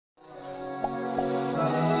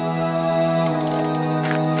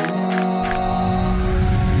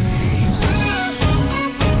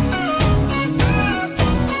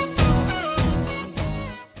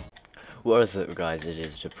What is up, guys? It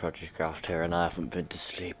is TheProdigyCraft here, and I haven't been to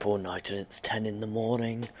sleep all night, and it's 10 in the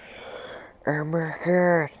morning. Oh my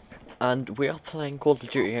god! And we are playing Call of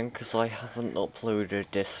Duty again because I haven't uploaded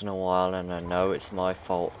this in a while, and I know it's my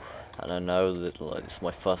fault, and I know that it's my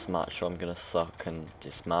first match, so I'm gonna suck, and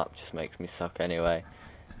this map just makes me suck anyway.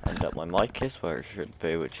 And that my mic is where it should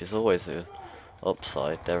be, which is always a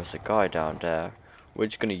upside. There's a guy down there. We're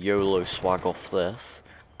just gonna YOLO swag off this,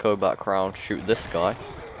 go back round, shoot this guy.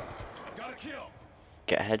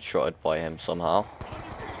 Get headshotted by him somehow.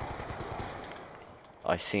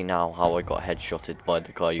 I see now how I got headshotted by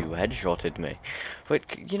the guy who headshotted me.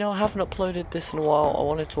 But, you know, I haven't uploaded this in a while. I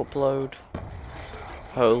wanted to upload...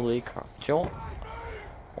 Holy crap. Do you know what?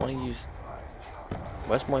 I want to use...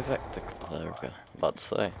 Where's my vector? There we go. About to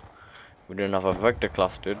say. We didn't have a vector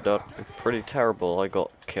class, dude. That'd be pretty terrible. I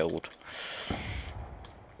got killed.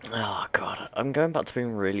 Oh, God. I'm going back to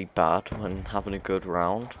being really bad when having a good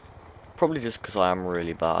round. Probably just because I am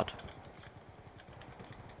really bad.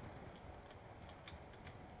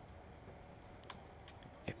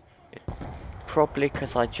 Probably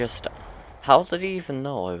because I just... How did he even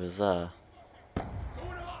know I was there? I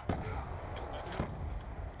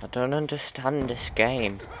don't understand this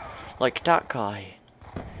game. Like that guy.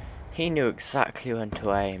 He knew exactly when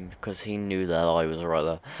to aim because he knew that I was right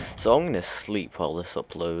there. So I'm going to sleep while this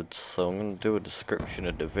uploads. So I'm going to do a description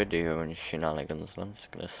of the video and shenanigans. And I'm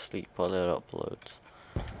just going to sleep while it uploads.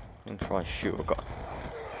 And try and shoot a guy.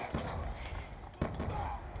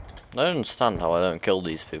 I don't understand how I don't kill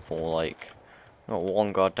these people. Like, not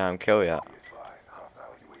one goddamn kill yet.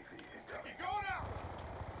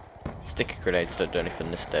 Sticky grenades don't do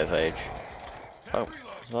anything this day of age. Oh,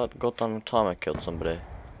 is that goddamn time I killed somebody?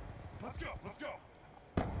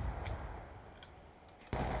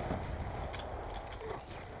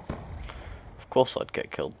 Of course I'd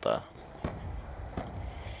get killed there.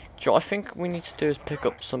 What I think we need to do is pick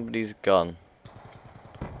up somebody's gun.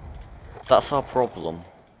 That's our problem.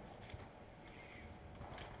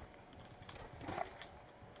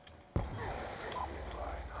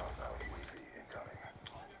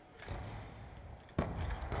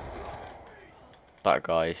 That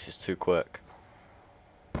guy is just too quick.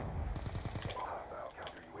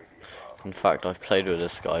 In fact, I've played with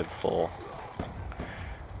this guy before.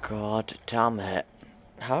 God damn it.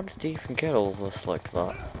 How did he even get all this like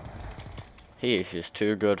that? He is just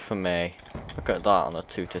too good for me. Look at that on a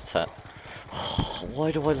 2 to 10.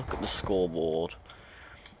 Why do I look at the scoreboard?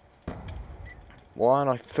 Why aren't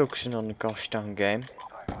I focusing on the gosh damn game?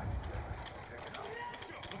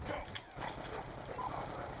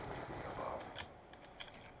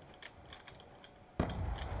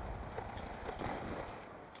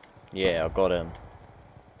 Yeah, I got him.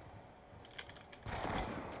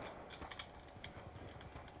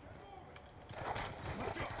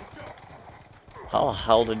 How the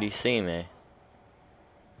hell did he see me?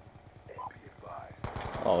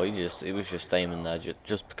 Oh, he was just aiming there,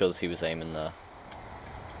 just because he was aiming there.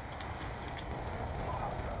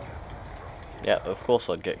 Yeah, of course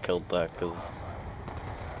I'd get killed there, because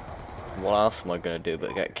what else am I going to do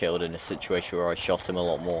but get killed in a situation where I shot him a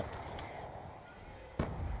lot more?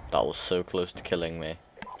 That was so close to killing me.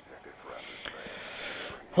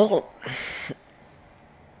 Well,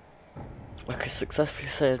 I could successfully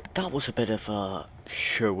say that was a bit of a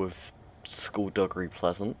show of skullduggery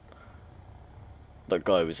pleasant. That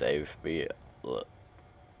guy was AFB. Look.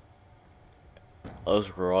 I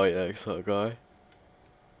was right next to that guy.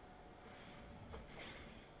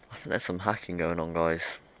 I think there's some hacking going on,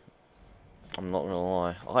 guys. I'm not gonna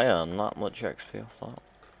lie. I earned that much XP off that.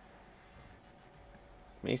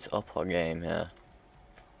 We need to up our game here.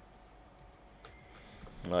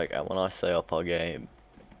 Like, when I say up our game,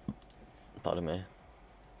 pardon me.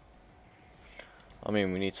 I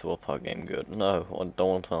mean, we need to up our game good. No, I don't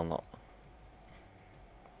want to play on that.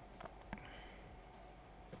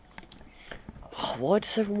 Why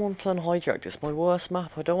does everyone play on Hijacked? It's my worst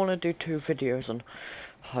map. I don't want to do 2 videos on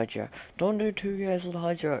Hijacked. Don't do 2 videos on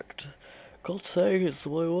Hijacked. God's sake, it's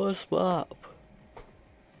my worst map.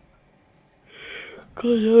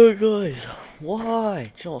 God, guys,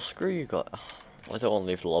 why? Do you know what, screw you guys. I don't want to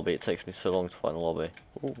leave the lobby, it takes me so long to find the lobby.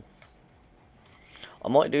 Ooh. I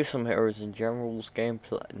might do some Heroes in General's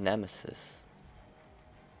gameplay. Nemesis.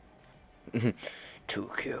 2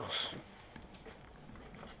 kills.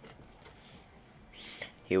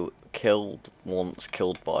 He killed once,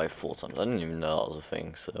 killed by 4 times. I didn't even know that was a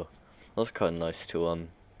thing, so that's kind of nice to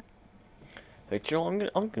Like, do you know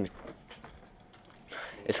what, I'm gonna.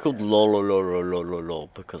 It's called lol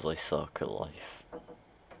because I suck at life.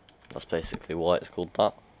 That's basically why it's called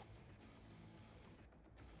that.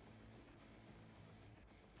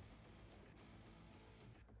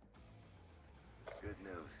 Good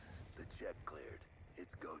news. The check cleared.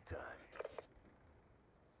 It's go time.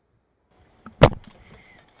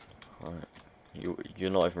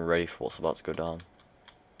 You're not even ready for what's about to go down.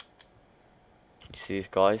 You see these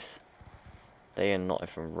guys? They are not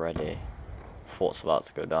even ready for what's about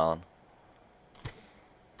to go down.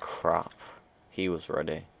 Crap. He was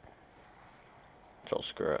ready. Just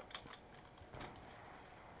screw it.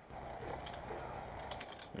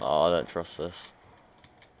 No, I don't trust this.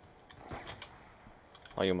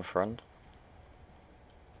 Are you my friend?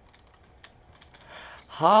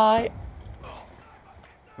 Hi!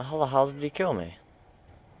 How the hell did he kill me?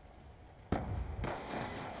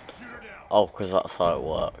 Oh, because that's how it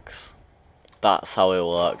works. That's how it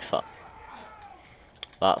works, huh?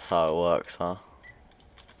 That's how it works, huh?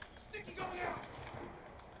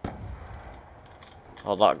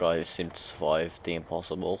 Oh, that guy seemed to survive the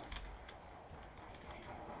impossible.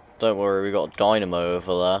 Don't worry, we got dynamo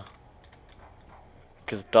over there.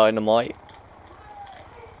 Because dynamite...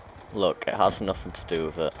 Look, it has nothing to do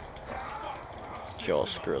with it. Sure,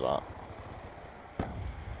 screw that.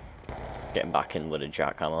 Getting back in with a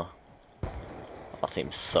jackhammer. Our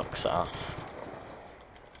team sucks ass.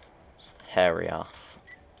 Hairy ass.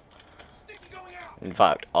 In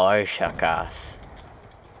fact, I suck ass.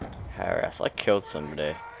 Hairy ass. I killed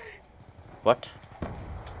somebody. What?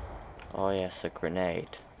 Oh yes, a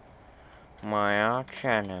grenade. My arch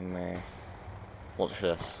enemy. What's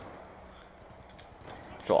this?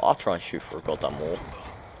 So I'll try and shoot for a goddamn wall.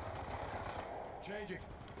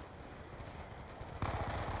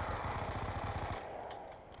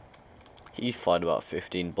 He's fired about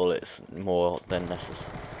 15 bullets more than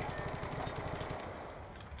necessary.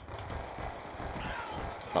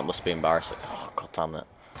 That must be embarrassing. Oh, god damn it.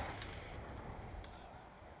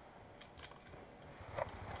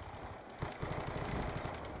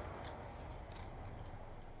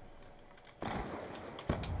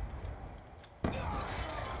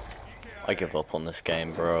 I give up on this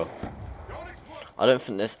game, bro. I don't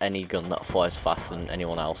think there's any gun that flies faster than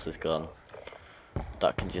anyone else's gun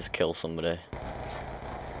that can just kill somebody.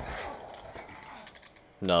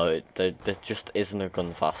 No, there just isn't a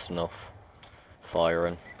gun fast enough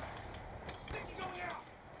firing.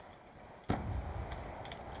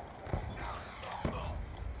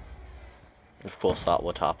 Of course that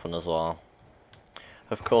would happen as well.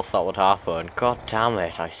 Of course that would happen. God damn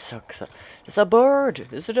it, I suck so. It's a bird!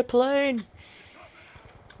 Is it a plane?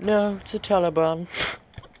 No, it's a Taliban.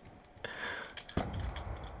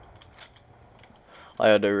 I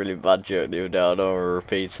had a really bad joke the other day, I don't want to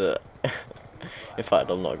repeat it. In fact,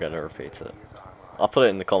 I'm not going to repeat it. I'll put it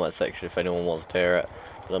in the comment section if anyone wants to hear it.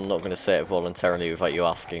 But I'm not going to say it voluntarily without you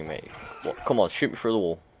asking me. What? Come on, shoot me through the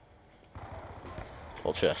wall.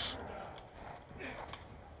 Watch this.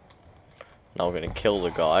 Now we're going to kill the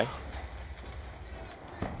guy.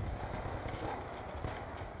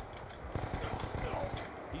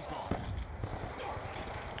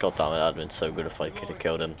 God damn it, that'd been so good if I could have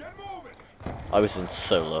killed him. I was in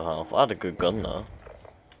so low health. I had a good gun though.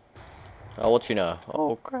 Oh, what you know?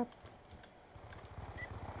 Oh, crap.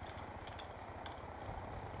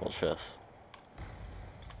 Watch this.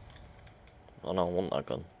 Oh no, I want that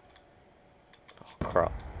gun. Oh,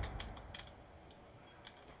 crap.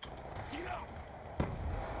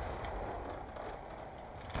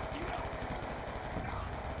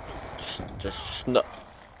 Just no.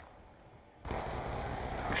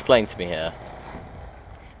 Explain to me here.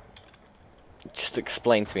 Just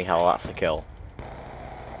explain to me how that's a kill.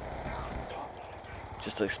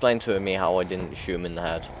 Just explain to me how I didn't shoot him in the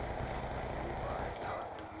head.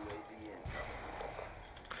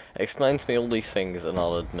 Explain to me all these things and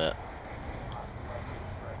I'll admit.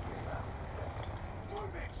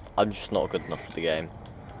 I'm just not good enough for the game.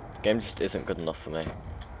 The game just isn't good enough for me.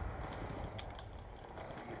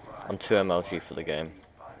 I'm too MLG for the game.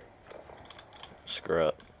 Screw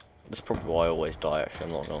it. That's probably why I always die, actually,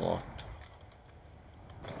 I'm not gonna lie.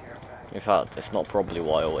 In fact, it's not probably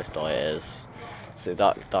why I always die, it is. See,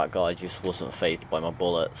 that guy just wasn't phased by my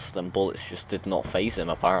bullets. Them bullets just did not phase him,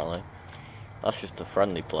 apparently. That's just a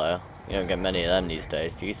friendly player. You don't get many of them these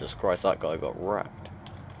days. Jesus Christ, that guy got wrecked.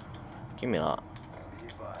 Give me that. I'm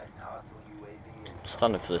not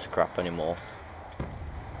standing for this crap anymore.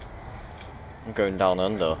 I'm going down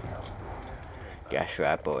under. That's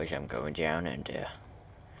right, boys, I'm going down under.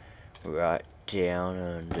 Right down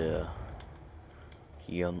under.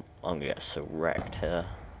 Yum, I'm gonna get so wrecked here.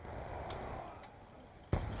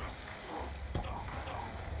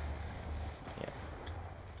 Yeah.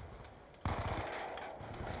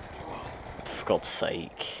 For God's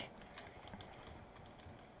sake.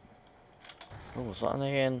 What was that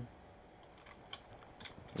again?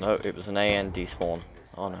 No, it was an AN despawn.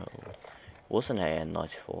 Oh no. It was an AN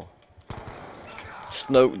 94.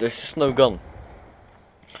 There's just no gun.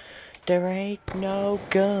 There ain't no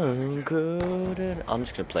gun good enough. I'm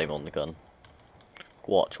just gonna play him on the gun.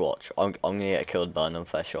 Watch. I'm gonna get killed by an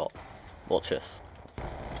unfair shot. Watch this.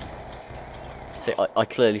 See, I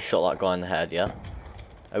clearly shot that guy in the head, yeah?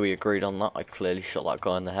 Are we agreed on that? I clearly shot that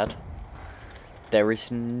guy in the head. There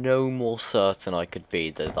is no more certain I could be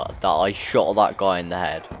that I shot that guy in the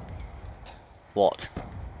head. Watch.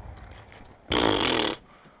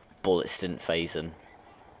 Bullets didn't phase him.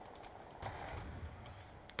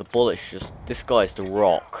 The bullets just... This guy's the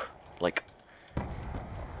Rock. Like,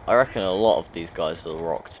 I reckon a lot of these guys are the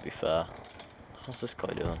Rock, to be fair. How's this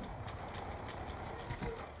guy doing?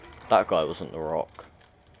 That guy wasn't the Rock.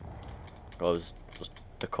 That guy was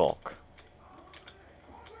the cock.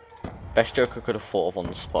 Best joke I could have thought of on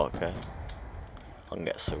the spot, okay? I can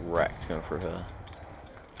get so wrecked going through here.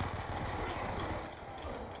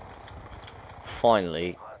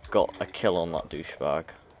 Finally got a kill on that douchebag.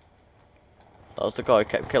 That was the guy who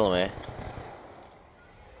kept killing me.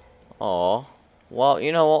 Aw. Well,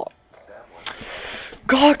 you know what?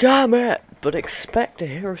 God damn it! But expect the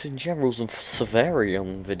Heroes and Generals and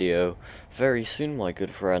Severium video very soon, my good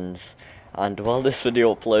friends. And while this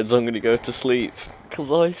video uploads, I'm gonna go to sleep.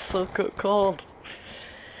 Because I suck at COD.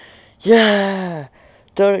 Yeah!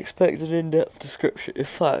 Don't expect an in-depth description. In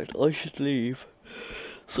fact, I should leave.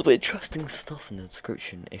 Some interesting stuff in the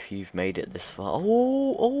description if you've made it this far.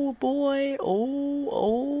 Oh boy.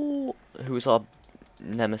 Oh. Who's our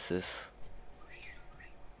nemesis?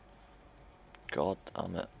 God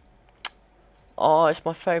damn it. Oh, it's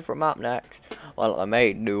my favourite map next. Well, I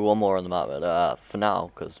may do one more on the map, but for now,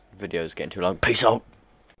 because the video's getting too long. Peace out.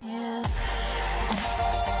 Yeah.